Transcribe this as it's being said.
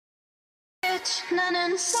Hi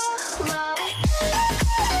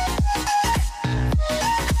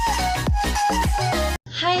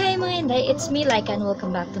mga Inday, it's me Lyka and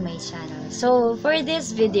welcome back to my channel. So for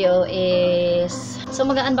this video is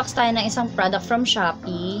mag-unbox tayo ng isang product from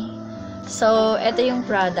Shopee. So ito yung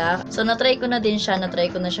product. So natry ko na din siya,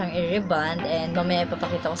 natry ko na siyang i-rebond and mamaya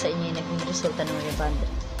ipapakita ko sa inyo yung naging resulta ng rebond.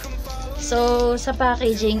 So sa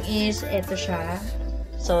packaging is ito siya.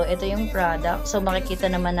 So ito yung product. So makikita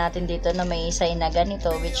naman natin dito na may sign na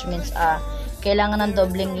ganito, which means kailangan ng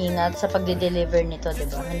dobleng ingat sa pagde-deliver nito,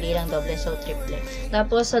 diba? Hindi lang doble, so triple.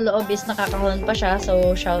 Tapos sa loob is nakakahon pa siya,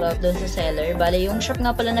 so shout out dun sa seller. Bale, yung shop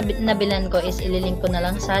nga pala na nabilan ko is ililink ko na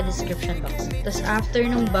lang sa description box. Tapos after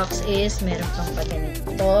nung box is meron pang paganito.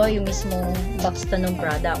 Ito yung mismong box na nung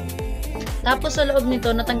product. Tapos sa loob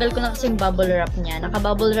nito, natanggal ko na kasi yung bubble wrap niya.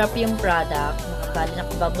 Naka-bubble wrap yung product. Bali,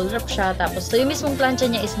 naka-bubble wrap siya. Tapos, so yung mismong plancha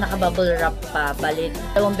niya is naka-bubble wrap pa. Bali,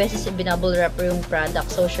 2 beses binubble wrap yung product.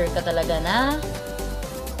 So, sure ka talaga na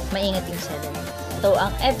maingat yung seller. Ito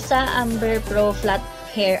ang Epsa Amber Pro Flat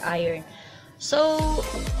Hair Iron. So,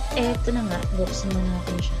 eto na nga. Buksan na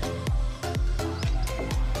natin siya.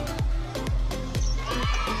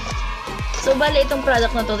 So, bali, itong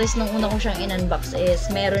product na to, is nung una ko siyang in-unbox is,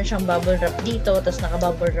 meron siyang bubble wrap dito, tapos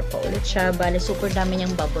naka-bubble wrap pa ulit siya. Bali, super dami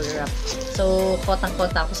niyang bubble wrap. So,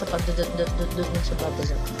 kotang-kota ako sa pagdudut-dut-dut sa bubble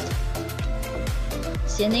wrap.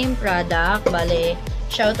 So, yan na yung product. Bali,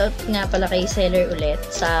 shoutout nga pala kay seller ulit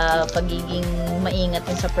sa pagiging maingat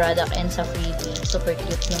din sa product and sa freebie. Super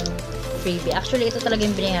cute yung freebie. Actually, ito talaga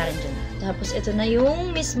yung binayaran dyan. Tapos, ito na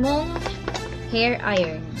yung mismong hair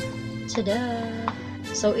iron. Tada!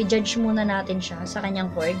 So, i-judge muna natin siya sa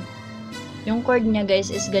kanyang cord. Yung cord niya,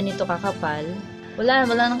 guys, is ganito kakapal. Wala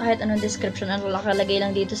nang kahit anong description. Ang nakalagay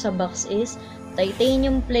lang dito sa box is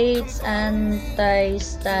titanium plates,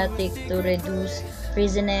 anti-static to reduce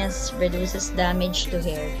frizziness, reduces damage to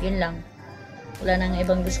hair. Yun lang. Wala nang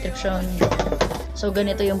ibang description. So,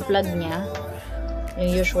 ganito yung plug niya.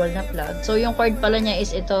 Yung usual na plug. So, yung cord pala niya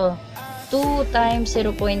is ito. 2 times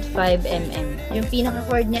 0.5 mm. Yung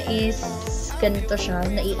pinaka-cord niya is ganito siya,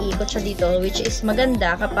 naiikot siya dito, which is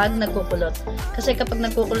maganda kapag nagkukulot. Kasi kapag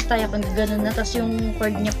nagkukulot tayo, kung ganun na, tapos yung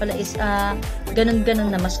cord niya pala is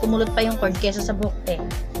ganun-ganun na, mas kumulot pa yung cord kesa sa buhok eh.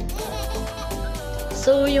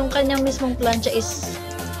 So, yung kanyang mismong plancha is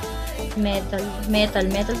metal,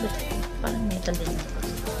 parang metal din.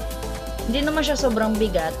 Hindi naman siya sobrang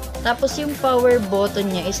bigat. Tapos yung power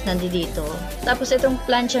button niya is nandito. Tapos itong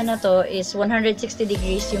plancha na to is 160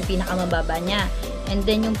 degrees yung pinakamababa niya. And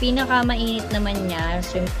then yung pinakamainit naman niya,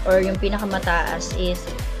 or yung pinakamataas is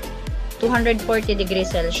 240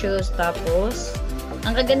 degrees Celsius. Tapos,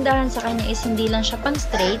 ang kagandahan sa kanya is hindi lang siya pang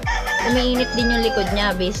straight. Umiinit din yung likod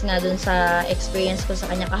niya based nga dun sa experience ko sa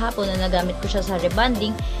kanya kahapon na nagamit ko siya sa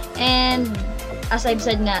rebonding. And as I've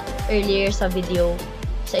said nga earlier sa video,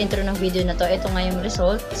 sa intro ng video na to, ito nga yung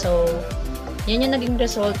result. So, yun yung naging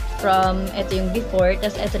result from ito yung before,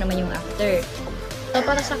 tapos ito naman yung after. So,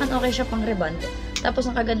 para sa akin, okay siya pang rebond. Tapos,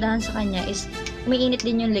 ang kagandahan sa kanya is umiinit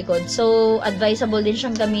din yung likod. So, advisable din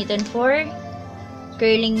siyang gamitin for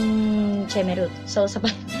curling chemerut. So, sa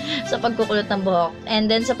pagkukulot ng buhok. And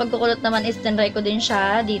then, sa pagkukulot naman is tinry ko din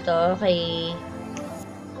siya dito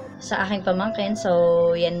sa aking pamangkin.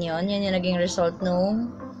 So, yan yun. Yan yung naging result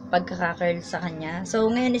nung pagkaka-curl sa kanya. So,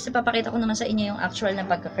 ngayon is ipapakita ko naman sa inyo yung actual na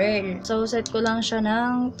pagka-curl. So, set ko lang siya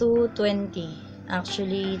ng 220.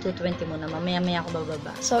 Actually, 220 muna. Mamaya-maya ako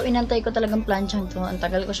bababa. So, inantay ko talagang planchang to. Ang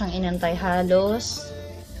tagal ko siyang inantay. Halos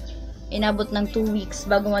inabot ng 2 weeks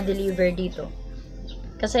bago ma-deliver dito.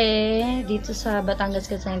 Kasi, dito sa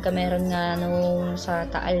Batangas kasi meron nga nung sa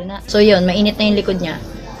Taal na. So, yun. Mainit na yung likod niya.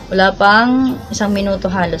 Wala pang 1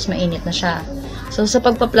 minuto halos. Mainit na siya. So, sa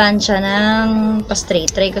pagpa-plancha ng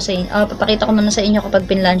pa-straight, try ko sa inyo. Papakita ko muna sa inyo kapag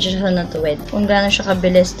pinlansya siya na tuwid. Kung gaano siya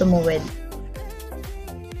kabilis tumuwid.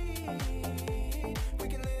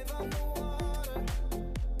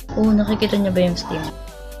 Nakikita niyo ba yung steam?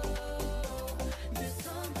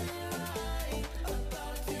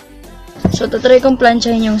 So, tatry kong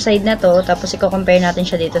planchahin yung side na to, tapos i-compare natin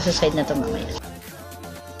siya dito sa side na to mamaya.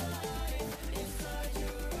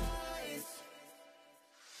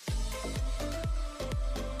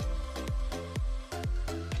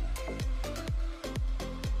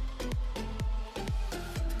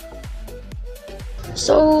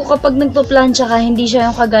 So, kapag nagpa-plancha ka, hindi siya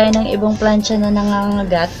yung kagaya ng ibang plancha na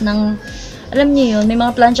nangangagat ng, alam niyo yun, may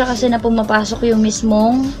mga plancha kasi na pumapasok yung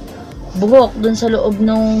mismong buhok dun sa loob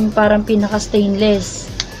nung parang pinaka-stainless.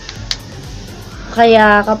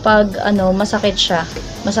 Kaya kapag masakit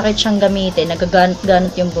siyang gamitin,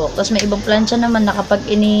 nagaganot-ganot yung buhok. Tapos may ibang plancha naman na kapag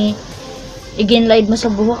i-ginlide mo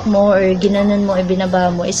sa buhok mo or ginanon mo,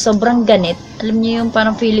 ibinaba mo, is sobrang ganit. Alam niyo yung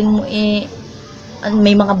parang feeling mo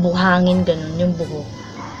may mga buhangin, ganun, yung buhok.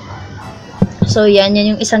 So, yan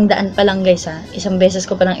yung 100 pa lang guys ha. Isang beses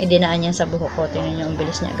ko pa lang idinaan yan sa buhok ko. Tingnan nyo, ang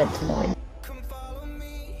bilis niya agad tumuwid.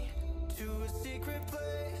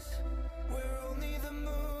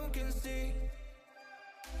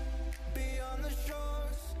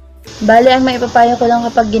 Bale, ang maipapayo ko lang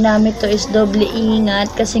kapag ginamit to is doble ingat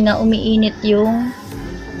kasi nga umiinit yung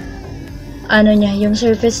yung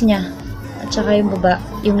surface niya. At saka yung baba,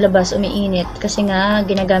 yung labas umiinit kasi nga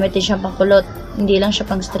ginagamit din siya pang kulot, hindi lang siya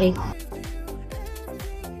pang straight.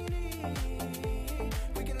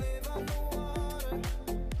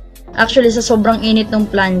 Actually, sa sobrang init ng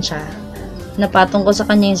plancha, napatong ko sa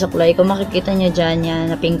kanya yung suklay. Kung makikita niyo dyan, yan,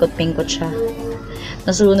 napingkot-pingkot siya.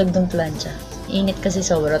 Nasunog ng plancha. Init kasi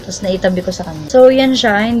sobra. Tapos naitabi ko sa kanya. So, yan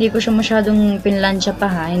siya. Hindi ko siya masyadong pinlansya pa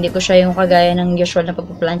ha. Hindi ko siya yung kagaya ng usual na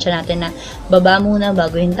pagpaplansya natin na baba muna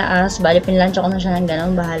bago yung taas. Bali, pinlansya ko na siya ng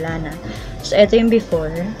gano'n. Bahala na. So, ito yung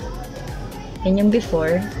before. Yan yung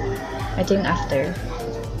before. Ito yung after.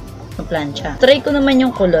 Plancha. Try ko naman yung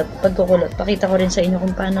kulot. Pagkukulot, pakita ko rin sa inyo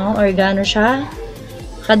kung paano or gaano siya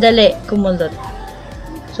kadali kumulot.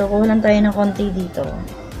 So, kuha lang tayo ng konti dito.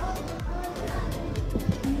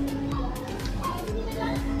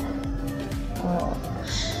 Oh.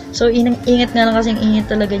 So, ingat nga lang kasing ingat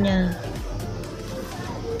talaga niya.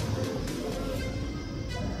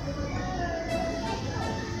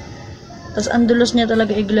 Tapos, ang dulos niya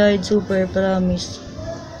talaga i-glide. Super, promise.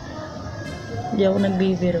 Hindi ako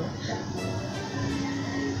nagbibiro.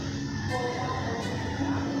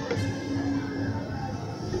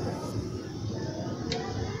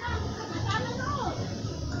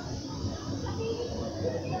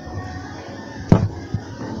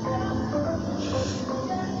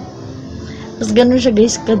 Tapos ganun siya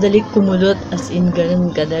guys, kadali kumulot. As in,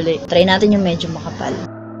 ganun kadali. Try natin yung medyo makapal.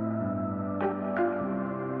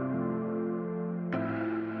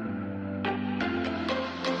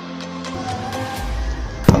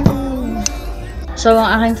 So,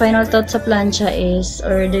 ang aking final thought sa plancha is,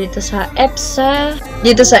 or dito sa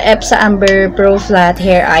Epsa Amber Pro Flat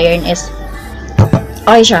Hair Iron is,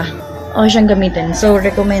 okay siya. Okay siyang gamitin. So,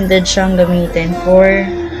 recommended siyang gamitin for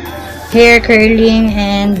hair curling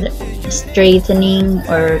and straightening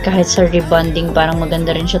or kahit sa rebonding, parang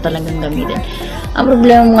maganda rin siya talagang gamitin. Ang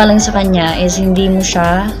problema mo nga lang sa kanya is hindi mo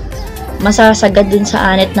siya masasagad dun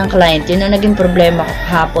sa anit ng client. Yun ang naging problema ko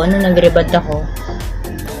kahapon nung nag-rebond ako.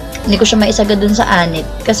 Hindi ko siya maisagad dun sa anit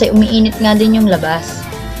kasi umiinit nga din yung labas.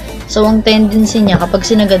 So, ang tendency niya kapag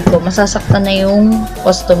sinagad ko, masasaktan na yung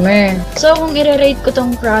customer. So, kung i-rate ko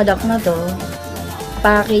tong product na to,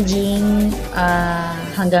 packaging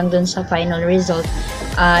hanggang dun sa final result,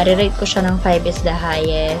 re-rate ko siya ng 5 is the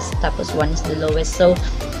highest, tapos 1 is the lowest. So,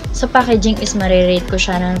 sa packaging is marirate ko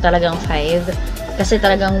siya ng talagang 5 kasi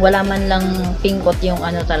talagang wala man lang pingkot yung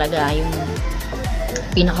talaga, yung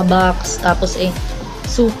pinaka-box, tapos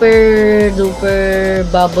super duper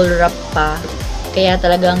bubble wrap pa. Kaya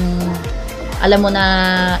talagang alam mo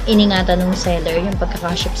na iningatan ng seller yung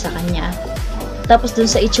pagkakaship sa kanya. Tapos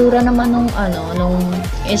dun sa itsura naman nung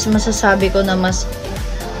is masasabi ko na mas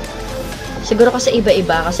siguro kasi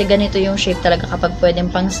iba-iba kasi ganito yung shape talaga kapag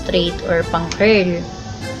pwedeng pang straight or pang curl.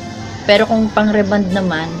 Pero kung pang rebond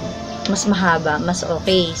naman, mas mahaba, mas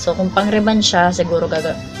okay. So kung pang rebond siya, siguro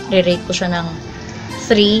re-rate ko siya ng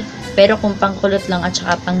 3. Pero kung pang kulot lang at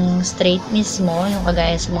saka pang straight mismo, yung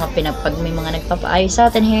kagaya sa mga pinapag may mga nagpapaayos sa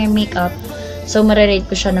atin, hair makeup, so marirate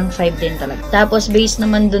ko siya ng 5 din talaga. Tapos based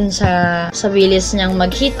naman dun sa bilis niyang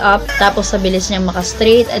mag-heat up, tapos sa bilis niyang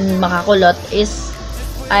maka-straight and makakulot is,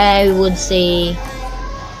 I would say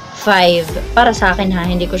 5. Para sa akin ha,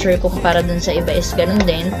 hindi ko sure kung para dun sa iba is ganun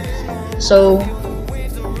din. So,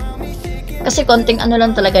 kasi konting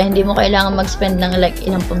lang talaga, hindi mo kailangan mag-spend ng like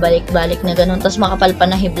ilang pabalik-balik na ganun. Tapos makapal pa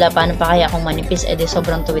na hibla, paano pa kaya kung manipis, edi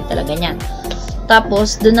sobrang tuwid talaga niya.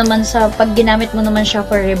 Tapos, dun naman sa pag ginamit mo naman siya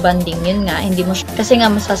for rebonding, yun nga, hindi mo kasi nga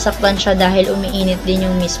masasaktan siya dahil umiinit din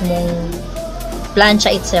yung mismong plancha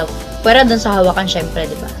itself. Pero dun sa hawakan syempre,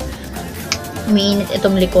 di ba? Umiinit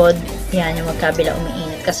itong likod, yan yung magkabila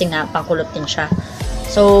umiinit kasi nga pangkulot din siya.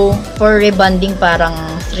 So, for rebonding parang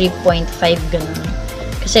 3.5 ganun.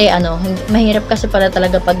 Kasi mahirap kasi pala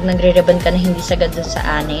talaga pag nagre-rebond ka na hindi sagad dun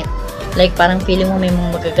sa anit. Like, parang feeling mo may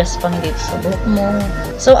mga magagaspang dito sa buhok mo.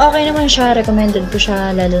 So, okay naman siya. Recommended ko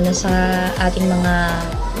siya, lalo na sa ating mga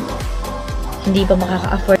hindi pa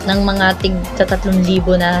makaka-afford ng mga tig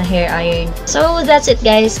 3,000 na hair iron. So, that's it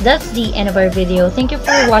guys. That's the end of our video. Thank you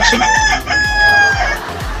for watching.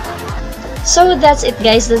 So that's it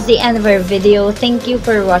guys, that's the end of our video. Thank you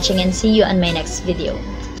for watching and see you on my next video.